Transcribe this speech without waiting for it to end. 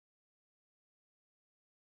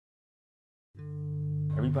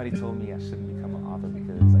Everybody told me I shouldn't become an author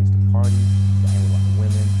because I used to party, I hang with a lot of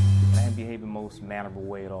women, and I didn't behave in the most mannerable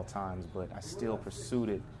way at all times, but I still pursued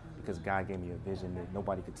it because God gave me a vision that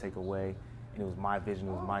nobody could take away, and it was my vision,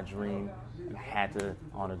 it was my dream, and I had to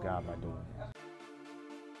honor God by doing it.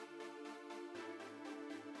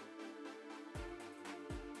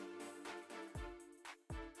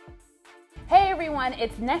 Hey everyone,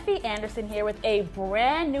 it's Neffy Anderson here with a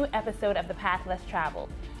brand new episode of The Path Less Traveled,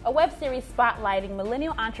 a web series spotlighting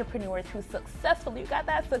millennial entrepreneurs who successfully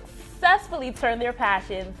turned their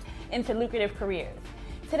passions into lucrative careers.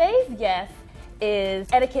 Today's guest is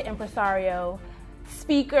etiquette impresario,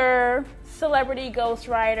 speaker, celebrity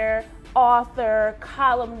ghostwriter, author,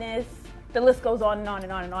 columnist, the list goes on and on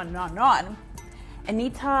and on and on and on and on.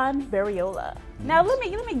 Enitan Bereola. Now let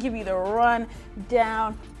me give you the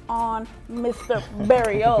rundown on Mr.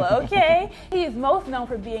 Bereola, okay? He is most known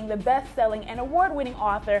for being the best-selling and award-winning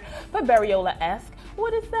author for Bereola-esque.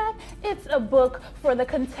 What is that? It's a book for the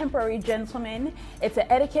contemporary gentleman. It's an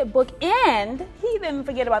etiquette book, and he didn't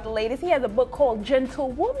forget about the ladies. He has a book called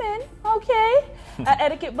Gentlewoman, okay? An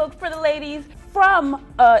etiquette book for the ladies from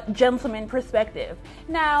a gentleman perspective.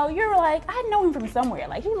 Now, you're like, I know him from somewhere.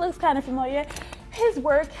 Like, he looks kind of familiar. His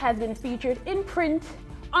work has been featured in print,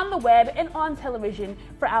 on the web, and on television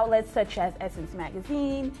for outlets such as Essence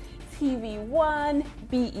Magazine, TV One,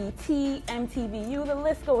 BET, MTVU, the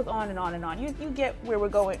list goes on and on and on. You get where we're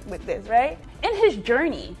going with this, right? In his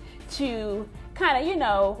journey to kind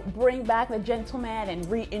of, bring back the gentleman and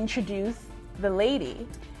reintroduce the lady,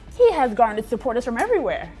 he has garnered supporters from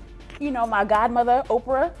everywhere. My godmother,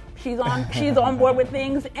 Oprah, she's on board with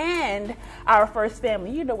things, and our first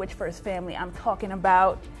family. You know which first family I'm talking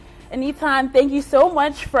about. Enitan, thank you so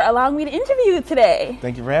much for allowing me to interview you today.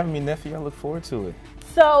 Thank you for having me, Neffy. I look forward to it.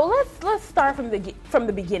 So let's start from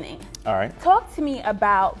the beginning. All right. Talk to me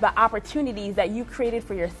about the opportunities that you created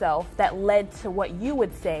for yourself that led to what you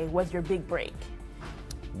would say was your big break.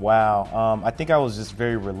 Wow. I think I was just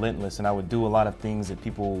very relentless, and I would do a lot of things that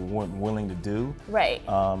people weren't willing to do. Right.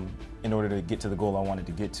 In order to get to the goal I wanted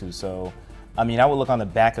to get to. So, I would look on the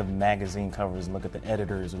back of magazine covers and look at the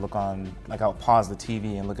editors, or I would pause the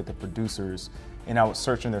TV and look at the producers, and I would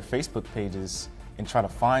search on their Facebook pages and try to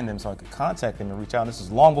find them so I could contact them and reach out. And this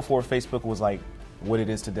was long before Facebook was like what it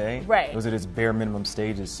is today. Right. It was at its bare minimum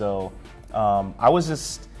stages. So I was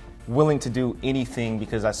just willing to do anything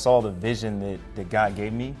because I saw the vision that God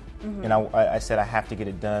gave me. Mm-hmm. And I said, I have to get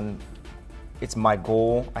it done. It's my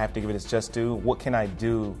goal. I have to give it its just due. What can I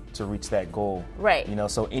do to reach that goal? Right.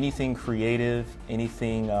 So anything creative,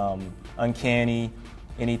 anything uncanny,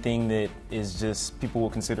 anything that is just people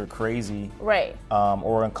will consider crazy, right,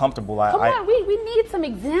 or uncomfortable. Come on, we need some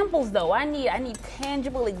examples though. I need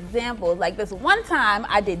tangible examples. Like this one time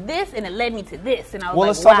I did this and it led me to this, and I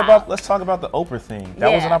was let's talk about the Oprah thing.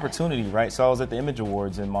 That was an opportunity, right? So I was at the Image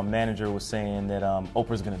Awards and my manager was saying that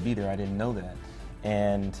Oprah's going to be there. I didn't know that,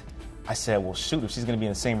 and I said, well, shoot, if she's going to be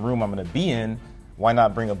in the same room I'm going to be in, why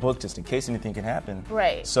not bring a book just in case anything can happen?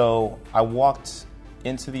 Right. So I walked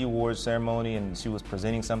into the awards ceremony and she was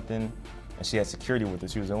presenting something and she had security with her.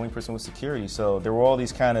 She was the only person with security. So there were all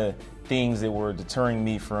these kind of things that were deterring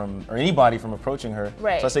me from, or anybody from approaching her.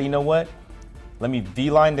 Right. So I said, you know what? Let me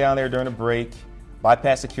beeline down there during a break,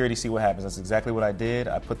 bypass security, see what happens. That's exactly what I did.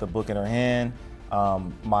 I put the book in her hand.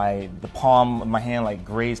 The palm of my hand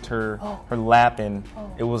grazed her lap, and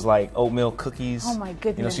it was like oatmeal cookies. Oh my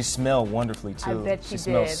goodness! She smelled wonderfully too. I bet she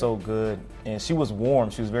smelled did. so good, and she was warm.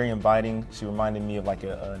 She was very inviting. She reminded me of like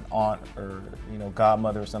an aunt or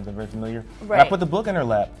godmother or something very familiar. Right. And I put the book in her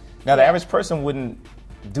lap. Now the average person wouldn't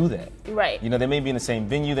do that. Right. They may be in the same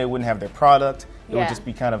venue. They wouldn't have their product. It would just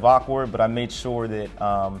be kind of awkward. But I made sure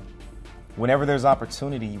that. Whenever there's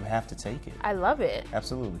opportunity, you have to take it. I love it.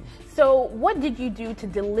 Absolutely. So what did you do to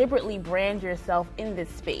deliberately brand yourself in this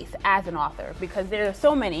space as an author? Because there are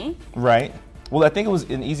so many. Right. Well, I think it was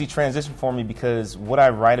an easy transition for me because what I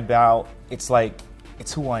write about, it's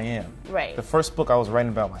who I am. Right. The first book I was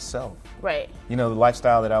writing about myself. Right. The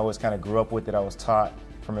lifestyle that I always kind of grew up with, that I was taught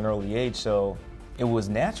from an early age. So it was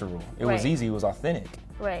natural. It was easy. It was authentic.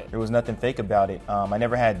 Right. There was nothing fake about it. I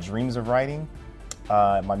never had dreams of writing.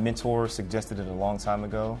 My mentor suggested it a long time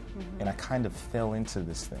ago, and I kind of fell into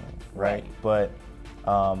this thing, right? But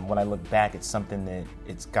when I look back, it's something that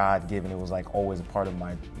it's God-given. It was always a part of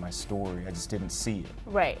my story. I just didn't see it.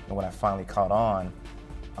 Right. And when I finally caught on,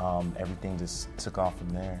 everything just took off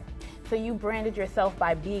from there. So you branded yourself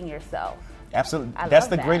by being yourself. Absolutely. That's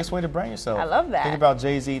the greatest way to brand yourself. I love that. Think about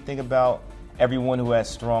Jay-Z. Think about everyone who has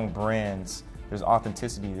strong brands. There's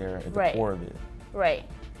authenticity there at the core of it. Right.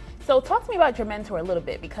 So talk to me about your mentor a little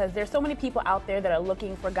bit, because there's so many people out there that are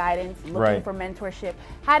looking for guidance, looking for mentorship.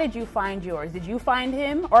 How did you find yours? Did you find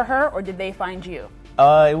him or her, or did they find you?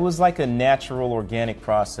 It was like a natural, organic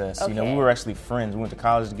process. Okay. You know, we were actually friends. We went to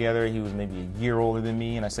college together. He was maybe a year older than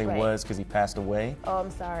me, and I say was because he passed away. Oh, I'm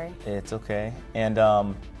sorry. It's okay.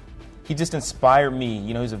 And he just inspired me.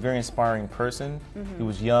 You know, he's a very inspiring person. He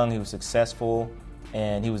was young, he was successful,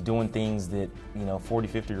 and he was doing things that, you know, 40,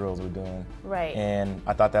 50-year-olds were doing. Right. And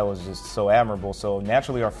I thought that was just so admirable. So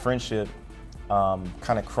naturally our friendship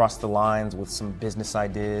kind of crossed the lines with some business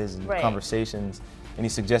ideas and conversations. And he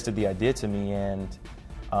suggested the idea to me, and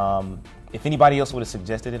if anybody else would have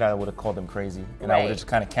suggested it, I would have called them crazy, and I would have just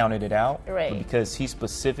kind of counted it out. But because he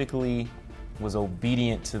specifically was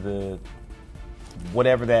obedient to the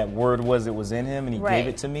whatever that word was that was in him, and he gave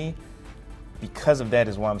it to me, because of that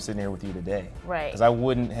is why I'm sitting here with you today. Right. Because I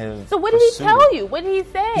wouldn't have. So what did he tell you? What did he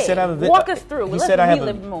say? He said, walk us through. Let's relive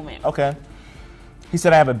the moment. Okay. He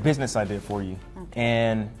said, I have a business idea for you.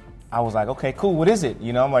 And I was like, okay, cool, what is it?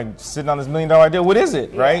 You know, I'm like sitting on this $1 million idea, what is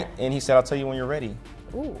it, right? And he said, I'll tell you when you're ready.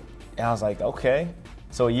 Ooh. And I was like, okay.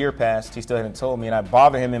 So a year passed, he still hadn't told me, and I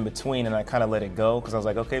bothered him in between, and I kind of let it go, because I was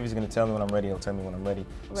like, okay, if he's going to tell me when I'm ready, he'll tell me when I'm ready.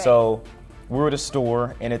 So we were at a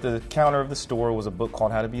store, and at the counter of the store was a book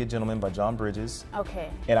called How to Be a Gentleman by John Bridges. Okay.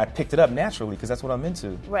 And I picked it up naturally, because that's what I'm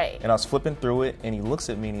into. Right. And I was flipping through it, and he looks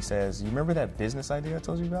at me, and he says, you remember that business idea I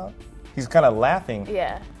told you about? He's kind of laughing.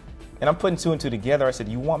 Yeah. And I'm putting two and two together. I said,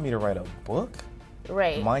 you want me to write a book?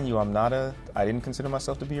 Right. Mind you, I didn't consider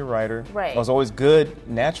myself to be a writer. Right. I was always good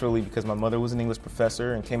naturally because my mother was an English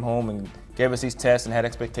professor and came home and gave us these tests and had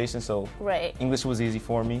expectations, so English was easy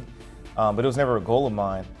for me. But it was never a goal of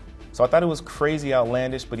mine. So I thought it was crazy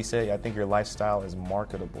outlandish, but he said, I think your lifestyle is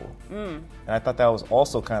marketable. And I thought that was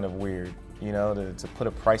also kind of weird, you know, to put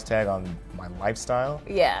a price tag on my lifestyle.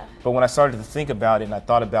 Yeah. But when I started to think about it, and I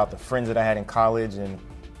thought about the friends that I had in college and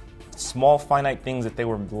small finite things that they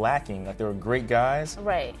were lacking, like they were great guys,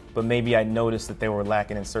 but maybe I noticed that they were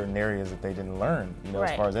lacking in certain areas that they didn't learn, you know,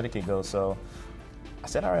 as far as etiquette goes. So I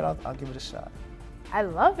said, all right, I'll give it a shot. I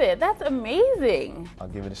love it. That's amazing. I'll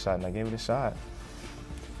give it a shot, and I gave it a shot.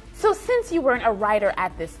 So since you weren't a writer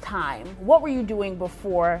at this time, what were you doing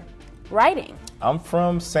before writing? I'm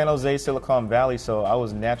from San Jose, Silicon Valley, so I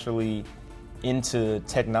was naturally into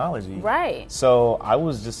technology. Right. So I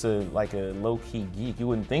was just a low-key geek. You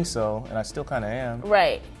wouldn't think so, and I still kind of am.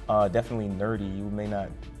 Right. Definitely nerdy. You may not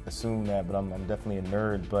assume that, but I'm definitely a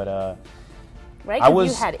nerd. But right, because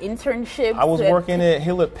you had internships. I was working at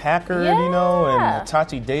Hewlett Packard, you know, and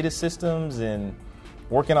Hitachi Data Systems, and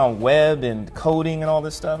working on web and coding and all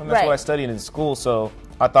this stuff. And that's what I studied in school. So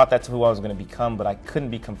I thought that's who I was going to become, but I couldn't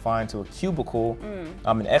be confined to a cubicle.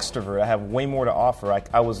 I'm an extrovert. I have way more to offer.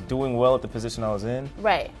 I was doing well at the position I was in.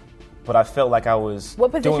 Right. But I felt like I was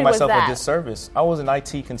doing myself a disservice. I was an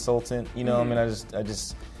IT consultant. You know, I mean, I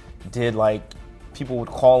just did people would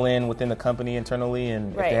call in within the company internally,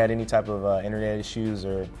 and if they had any type of internet issues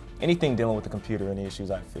or anything dealing with the computer, any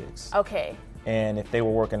issues, I'd fix. Okay. And if they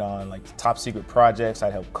were working on top secret projects,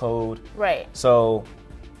 I'd help code. Right. So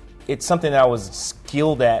it's something that I was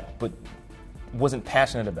skilled at, but wasn't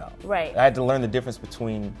passionate about. Right. I had to learn the difference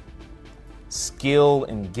between skill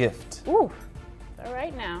and gift. Ooh. All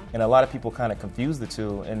right now. And a lot of people kind of confuse the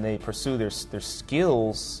two, and they pursue their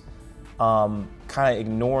skills, kind of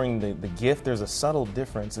ignoring the gift. There's a subtle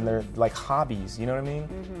difference, and they're like hobbies. You know what I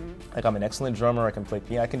mean? Like I'm an excellent drummer. I can play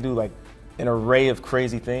piano. I can do an array of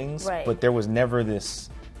crazy things. Right. But there was never this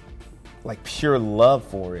pure love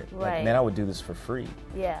for it. Right. Like, man, I would do this for free.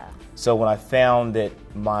 Yeah. So when I found that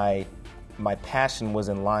my passion was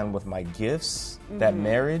in line with my gifts, that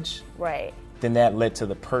marriage. Right. Then that led to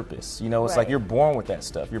the purpose. You know, it's like you're born with that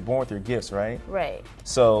stuff. You're born with your gifts, right? Right.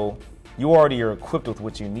 So you already are equipped with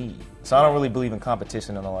what you need. So I don't really believe in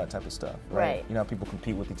competition and all that type of stuff. Right. You know, people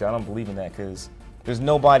compete with each other. I don't believe in that because there's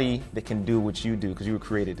nobody that can do what you do because you were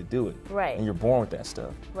created to do it. Right. And you're born with that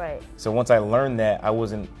stuff. Right. So once I learned that, I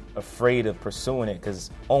wasn't afraid of pursuing it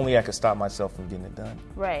because only I could stop myself from getting it done.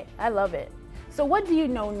 Right. I love it. So what do you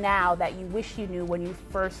know now that you wish you knew when you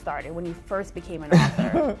first started, when you first became an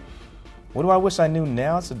author? What do I wish I knew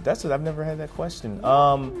now? I've never had that question.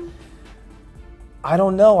 I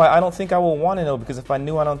don't know. I don't think I would want to know because if I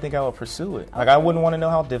knew, I don't think I would pursue it. Like I wouldn't want to know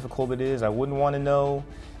how difficult it is. I wouldn't want to know.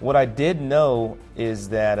 What I did know is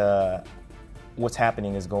that what's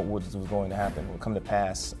happening is what was going to happen, will come to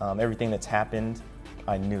pass. Everything that's happened,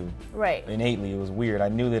 I knew. Right. Innately, it was weird. I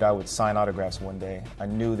knew that I would sign autographs one day. I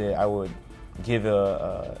knew that I would give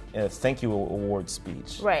a thank you award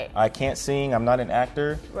speech. Right. I can't sing. I'm not an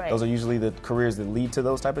actor. Right. Those are usually the careers that lead to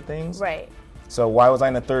those type of things. Right. So why was I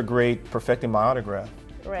in the third grade perfecting my autograph?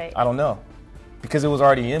 Right. I don't know. Because it was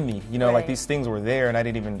already in me. You know, Right. like these things were there, and I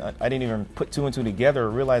didn't even put two and two together or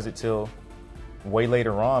realize it till way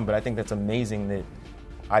later on. But I think that's amazing that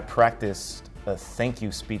I practiced a thank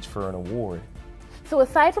you speech for an award. So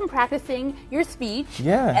aside from practicing your speech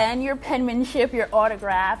Yeah. and your penmanship, your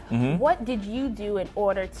autograph, Mm-hmm. what did you do in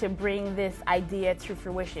order to bring this idea to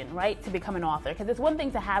fruition, right? To become an author? Because it's one thing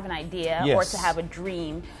to have an idea or Yes. to have a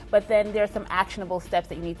dream, but then there's some actionable steps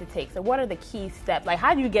that you need to take. So what are the key steps? Like,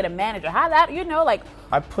 how do you get a manager? How that, you know, like...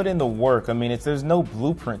 I put in the work. I mean, there's no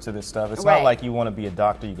blueprint to this stuff. It's Right. not like you want to be a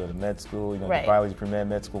doctor, you go to med school, you know, Right. the biology pre-med,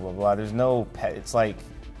 med school, blah, blah. There's no, it's like,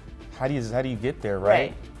 how do you get there,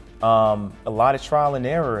 right? A lot of trial and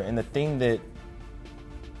error. And the thing that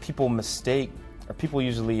people mistake, or people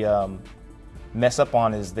usually mess up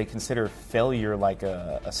on, is they consider failure like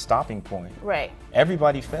a stopping point. Right.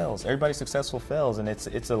 Everybody fails. Everybody successful fails, and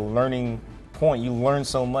it's a learning point. You learn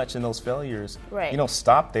so much in those failures. Right. You don't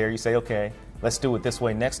stop there. You say, okay, let's do it this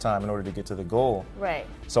way next time in order to get to the goal. Right.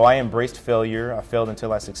 So I embraced failure. I failed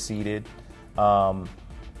until I succeeded.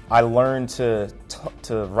 I learned to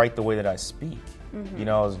write the way that I speak. Mm-hmm. You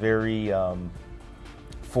know, I was very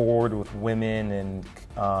forward with women, and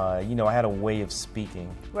you know, I had a way of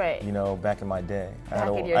speaking. Right. You know, back in my day, I had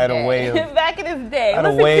a way of back in his day. I had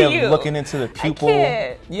a way of looking into the pupil.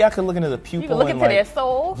 can't. Yeah, I could look into the pupil. You can look and into their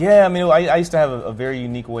soul. Yeah, I mean, I used to have a very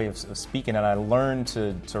unique way of speaking, and I learned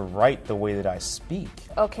to write the way that I speak.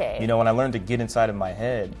 Okay. You know, and I learned to get inside of my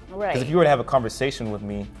head. Right. Because if you were to have a conversation with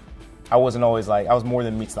me, I wasn't always like, I was more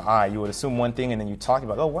than meets the eye. You would assume one thing, and then you talk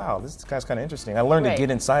about, oh, wow, this guy's kind of interesting. I learned Right. to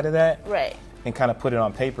get inside of that. Right. And kind of put it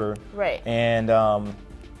on paper. Right. And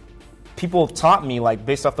people taught me, like,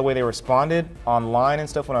 based off the way they responded online and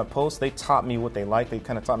stuff when I post, they taught me what they liked. They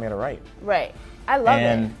kind of taught me how to write. Right. I love it.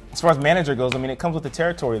 And as far as manager goes, I mean, it comes with the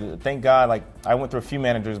territory. Thank God, like, I went through a few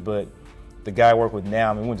managers, but the guy I work with now,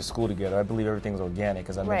 I mean, we went to school together. I believe everything's organic,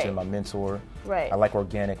 as I mentioned, my mentor. Right. I like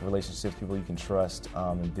organic relationships, people you can trust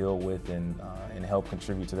and build with, and help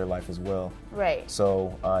contribute to their life as well. Right.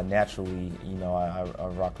 So naturally, you know, I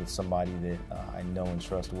rocked with somebody that I know and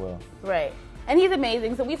trust well. Right. And he's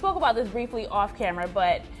amazing. So we spoke about this briefly off camera,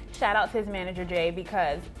 but shout out to his manager, Jay,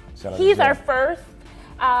 because he's our first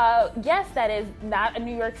guest that is not a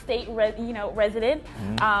New York State resident.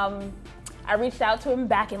 Mm-hmm. I reached out to him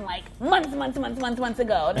back in like months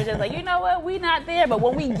ago. And they're just like, you know what, we not there. But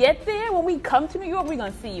when we get there, when we come to New York, we're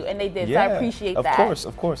going to see you. And they did. Yeah, so I appreciate that.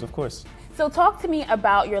 Of course. So talk to me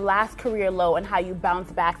about your last career low and how you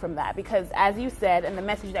bounced back from that. Because as you said, and the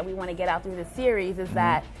message that we want to get out through this series is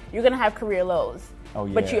that you're going to have career lows. Oh,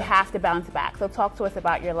 yeah. But you have to bounce back. So talk to us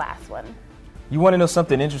about your last one. You want to know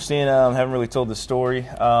something interesting? Haven't really told the story.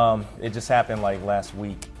 It just happened like last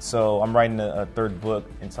week. So I'm writing a third book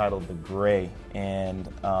entitled The Gray, and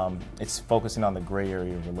it's focusing on the gray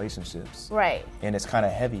area of relationships. Right. And it's kind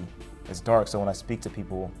of heavy. It's dark. So when I speak to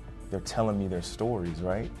people, they're telling me their stories,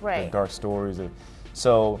 right? Right. Their dark stories.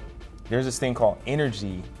 So there's this thing called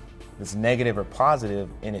energy that's negative or positive,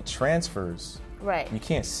 and it transfers. Right. You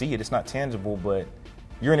can't see it. It's not tangible, but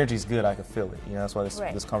your energy is good. I can feel it. You know, that's why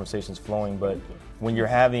this conversation is flowing. But when you're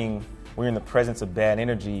in the presence of bad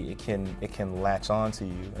energy, it can latch on to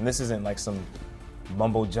you. And this isn't like some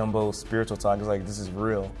mumbo jumbo spiritual talk. It's like, this is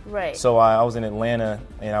real. Right. So I was in Atlanta,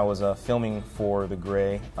 and I was filming for The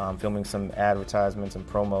Gray, filming some advertisements and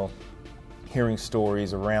promo, hearing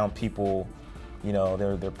stories around people. You know,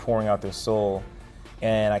 they're pouring out their soul.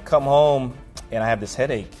 And I come home, and I have this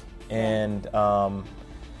headache, and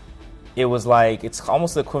it was like, it's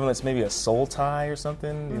almost the equivalent to maybe a soul tie or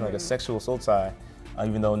something, you know, like a sexual soul tie,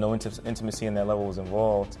 even though no intimacy in that level was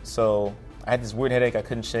involved. So I had this weird headache I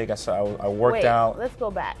couldn't shake. I worked out. Let's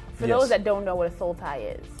go back. For those that don't know what a soul tie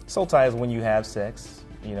is. Soul tie is when you have sex,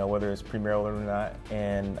 you know, whether it's premarital or not.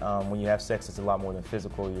 And when you have sex, it's a lot more than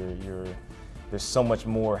physical. There's so much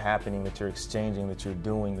more happening that you're exchanging, that you're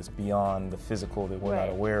doing, that's beyond the physical that we're not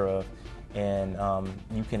aware of. And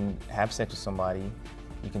you can have sex with somebody.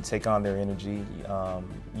 You can take on their energy.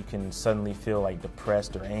 You can suddenly feel like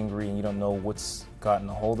depressed or angry, and you don't know what's gotten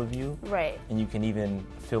a hold of you. Right. And you can even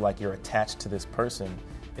feel like you're attached to this person.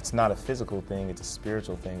 It's not a physical thing, it's a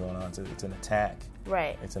spiritual thing going on. It's an attack.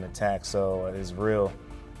 Right. It's an attack, so it's real.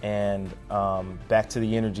 And back to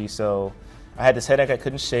the energy. So I had this headache I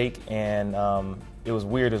couldn't shake, and it was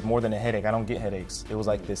weird. It was more than a headache. I don't get headaches. It was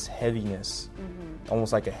like this heaviness,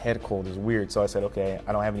 almost like a head cold. It was weird. So I said, okay,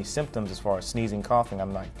 I don't have any symptoms as far as sneezing, coughing.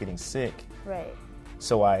 I'm not getting sick. Right.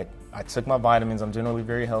 So I took my vitamins. I'm generally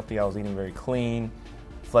very healthy. I was eating very clean,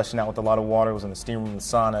 fleshing out with a lot of water. I was in the steam room, the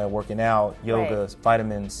sauna, working out, yoga,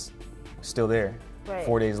 vitamins, still there.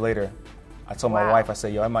 4 days later, I told my wife, I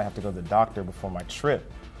said, yo, I might have to go to the doctor before my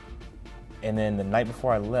trip. And then the night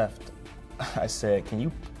before I left, I said, do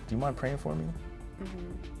you mind praying for me?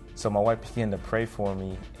 Mm-hmm. So my wife began to pray for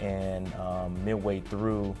me, and midway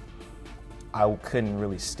through, I couldn't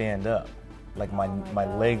really stand up. Like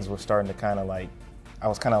my legs were starting to kind of like, I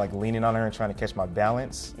was kind of like leaning on her and trying to catch my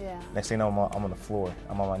balance. Yeah. Next thing you know, I'm on the floor.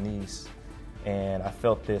 I'm on my knees. And I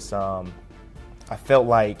felt this, I felt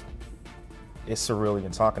like, it's surreal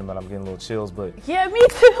even talking about it. I'm getting a little chills, but yeah, me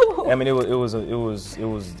too. I mean, it was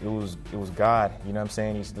God. You know what I'm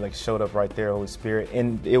saying? He like showed up right there, Holy Spirit,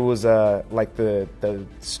 and it was like the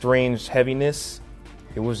strange heaviness.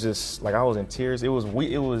 It was just like I was in tears. It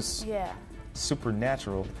was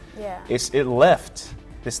supernatural. Yeah. It left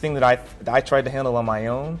this thing that I tried to handle on my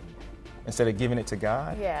own instead of giving it to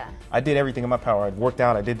God. Yeah. I did everything in my power. I worked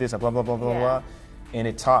out. I did this. Blah blah blah blah blah, and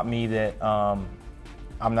it taught me that.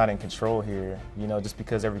 I'm not in control here, you know, just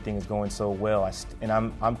because everything is going so well.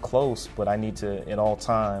 I'm close, but I need to, at all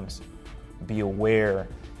times, be aware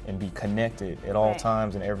and be connected at all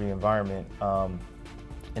times in every environment.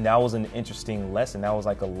 And that was an interesting lesson. That was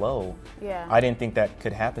like a low. Yeah. I didn't think that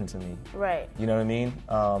could happen to me. Right. You know what I mean?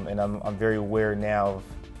 And I'm very aware now of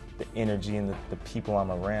the energy and the people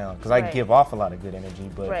I'm around, because I give off a lot of good energy,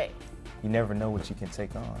 but you never know what you can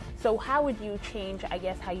take on. So how would you change, I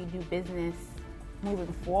guess, how you do business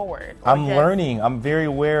moving forward? I'm learning. I'm very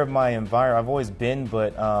aware of my environment. I've always been,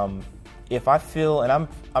 but if I feel, and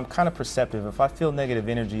I'm kind of perceptive, if I feel negative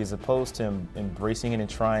energy, as opposed to embracing it and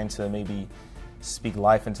trying to maybe speak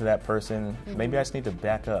life into that person, maybe I just need to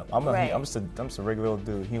back up. I'm just a regular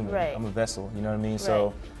dude, human. I'm a vessel, you know what I mean?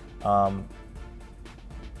 So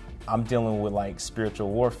I'm dealing with like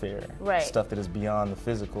spiritual warfare, stuff that is beyond the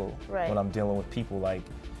physical when I'm dealing with people like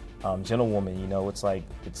Gentlewoman, you know, it's like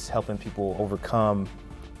it's helping people overcome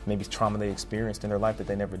maybe trauma they experienced in their life that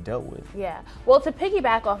they never dealt with. Yeah. Well, to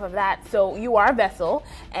piggyback off of that, so you are a vessel,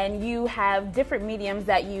 and you have different mediums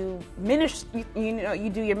that you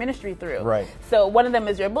do your ministry through. Right. So one of them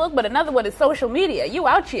is your book, but another one is social media. You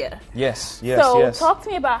out here. Yes. So talk to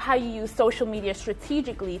me about how you use social media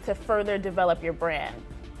strategically to further develop your brand.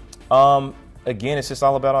 Again, it's just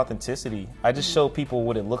all about authenticity. I just show people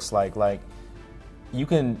what it looks like. Like, you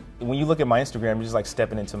can, when you look at my Instagram, you're just like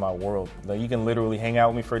stepping into my world. Like, you can literally hang out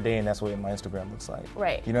with me for a day, and that's what my Instagram looks like.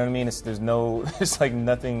 Right. You know what I mean? It's like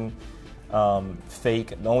nothing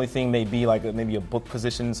fake. The only thing may be like maybe a book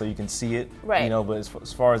position so you can see it. Right. You know, but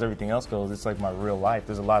as far as everything else goes, it's like my real life.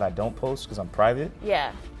 There's a lot I don't post because I'm private.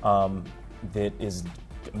 Yeah. That is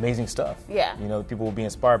amazing stuff. Yeah. You know, people will be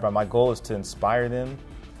inspired by. My goal is to inspire them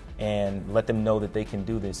and let them know that they can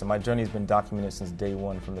do this. And my journey has been documented since day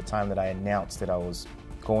one, from the time that I announced that I was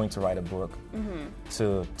going to write a book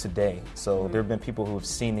to today. So there have been people who have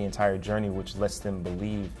seen the entire journey, which lets them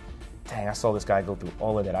believe, dang, I saw this guy go through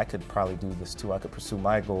all of that. I could probably do this too. I could pursue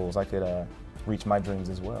my goals. I could reach my dreams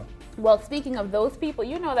as well. Well, speaking of those people,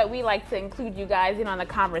 you know that we like to include you guys in on the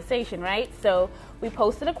conversation, right? So we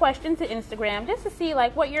posted a question to Instagram just to see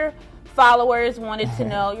like what your followers wanted to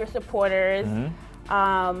know, your supporters.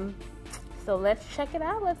 So let's check it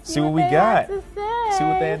out. Let's see what we got. See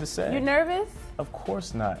what they had to say. You nervous? Of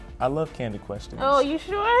course not. I love candid questions. Oh, you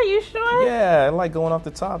sure? You sure? Yeah, I like going off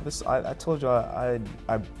the top. I told you I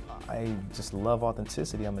just love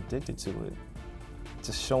authenticity. I'm addicted to it.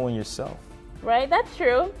 Just showing yourself. Right, that's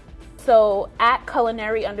true. So at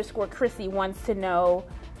culinary_Chrissy wants to know,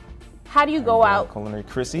 how do you go out? Culinary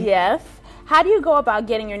Chrissy? Yes. How do you go about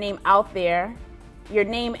getting your name out there, your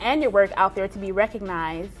name and your work out there to be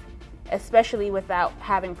recognized, especially without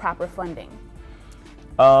having proper funding?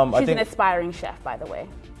 She's an aspiring chef, by the way.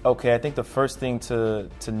 Okay, I think the first thing to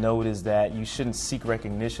note is that you shouldn't seek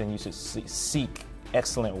recognition. You should seek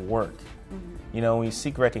excellent work. You know, when you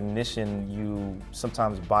seek recognition, you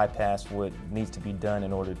sometimes bypass what needs to be done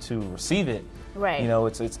in order to receive it. Right. You know,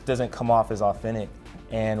 it doesn't come off as authentic.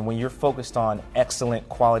 And when you're focused on excellent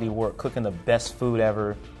quality work, cooking the best food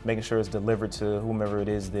ever, making sure it's delivered to whomever it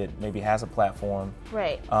is that maybe has a platform.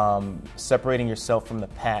 Right. Separating yourself from the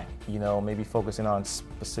pack, you know, maybe focusing on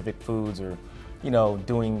specific foods, or, you know,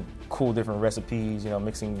 doing cool different recipes, you know,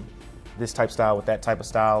 mixing this type of style with that type of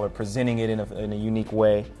style, or presenting it in a unique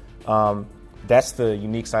way. That's the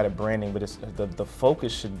unique side of branding, but the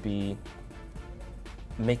focus should be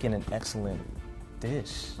making an excellent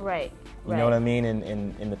dish. Right. You know what I mean?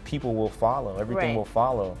 And the people will follow. Everything will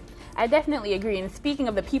follow. I definitely agree. And speaking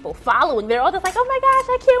of the people following, they're all just like, oh my gosh,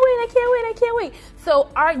 I can't wait, I can't wait, I can't wait.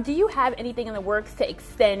 So do you have anything in the works to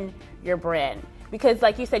extend your brand? Because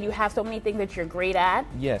like you said, you have so many things that you're great at.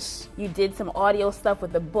 Yes. You did some audio stuff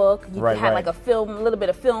with the book. You had like a little bit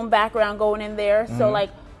of film background going in there. So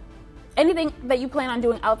like, anything that you plan on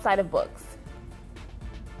doing outside of books?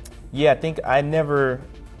 Yeah, I think I never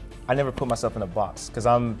put myself in a box because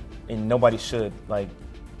and nobody should. Like,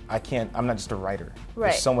 I'm not just a writer.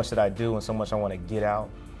 Right. There's so much that I do and so much I want to get out.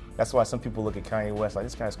 That's why some people look at Kanye West like,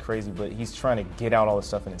 this guy's crazy, but he's trying to get out all the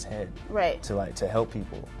stuff in his head. Right. To help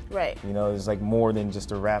people. Right. You know, it's like more than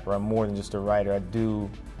just a rapper. I'm more than just a writer. I do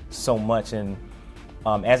so much, and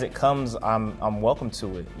as it comes, I'm welcome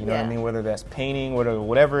to it. You know what I mean? Whether that's painting,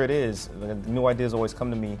 whatever it is, new ideas always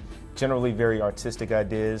come to me. Generally, very artistic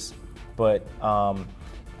ideas, but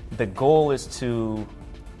the goal is to.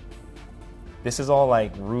 This is all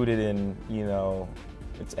like rooted in, you know,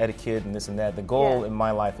 it's etiquette and this and that. The goal in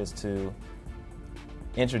my life is to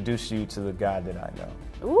introduce you to the God that I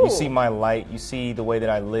know. Ooh. You see my light, you see the way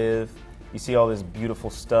that I live, you see all this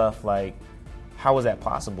beautiful stuff. Like, how is that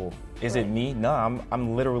possible? Is it me? No,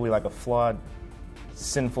 I'm literally like a flawed,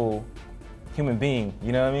 sinful human being.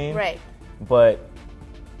 You know what I mean? Right. But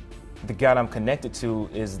the God I'm connected to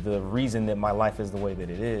is the reason that my life is the way that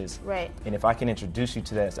it is. Right. And if I can introduce you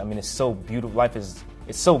to that, I mean, it's so beautiful. Life is,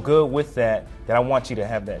 it's so good with that I want you to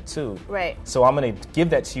have that too. Right. So I'm going to give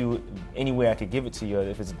that to you any way I could give it to you.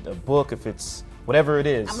 If it's a book, if it's whatever it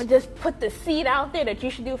is. I'm going to just put the seed out there that you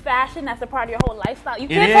should do fashion. That's a part of your whole lifestyle. You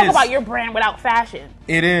can't talk about your brand without fashion.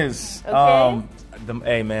 It is. Okay.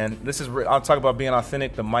 Hey man, I'll talk about being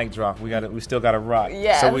authentic. The mic drop. We still got to rock.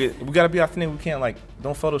 Yes. So we got to be authentic. We can't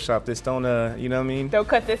don't Photoshop this. Don't you know what I mean? Don't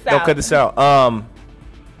cut this out. Don't cut this out.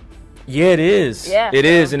 Yeah, it is. Yeah. It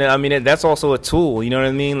is, and I mean that's also a tool. You know what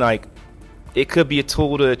I mean? Like, it could be a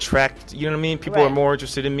tool to attract. You know what I mean? People are more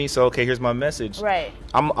interested in me. So okay, here's my message. Right.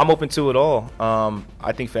 I'm open to it all.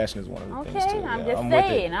 I think fashion is one of the things too.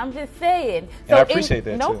 Okay, I'm just saying. So I appreciate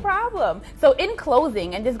that no too. problem. So in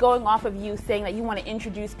closing, and just going off of you saying that you want to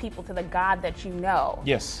introduce people to the God that you know.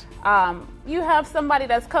 Yes. You have somebody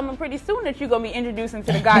that's coming pretty soon that you're going to be introducing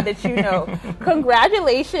to the God that you know.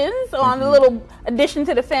 Congratulations on the little addition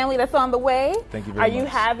to the family that's on the way. Thank you very much.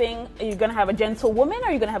 Are you going to have a gentle woman?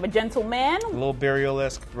 Are you going to have a gentle man? A little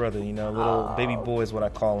Bereola-esque brother, you know, little baby boy is what I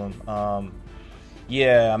call him.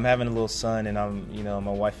 Yeah, I'm having a little son, and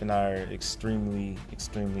my wife and I are extremely,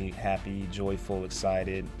 extremely happy, joyful,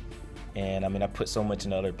 excited. And I mean, I put so much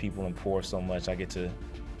into other people and pour so much. I get to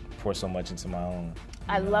pour so much into my own.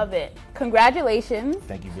 I love it. Congratulations.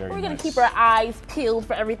 Thank you very much. We're going to keep our eyes peeled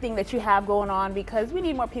for everything that you have going on because we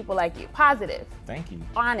need more people like you. Positive. Thank you.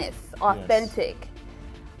 Honest. Authentic. Yes.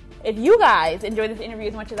 If you guys enjoyed this interview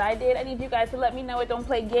as much as I did, I need you guys to let me know it. Don't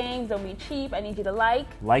play games. Don't be cheap. I need you to like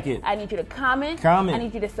it. I need you to comment. I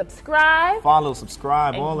need you to subscribe. Follow,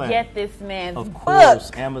 subscribe, all that. Get this man's book. Of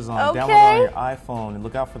course, Amazon. Download it on your iPhone and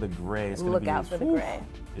look out for the gray. Look out for the gray.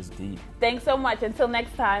 It's deep. Thanks so much. Until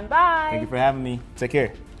next time. Bye. Thank you for having me. Take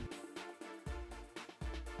care.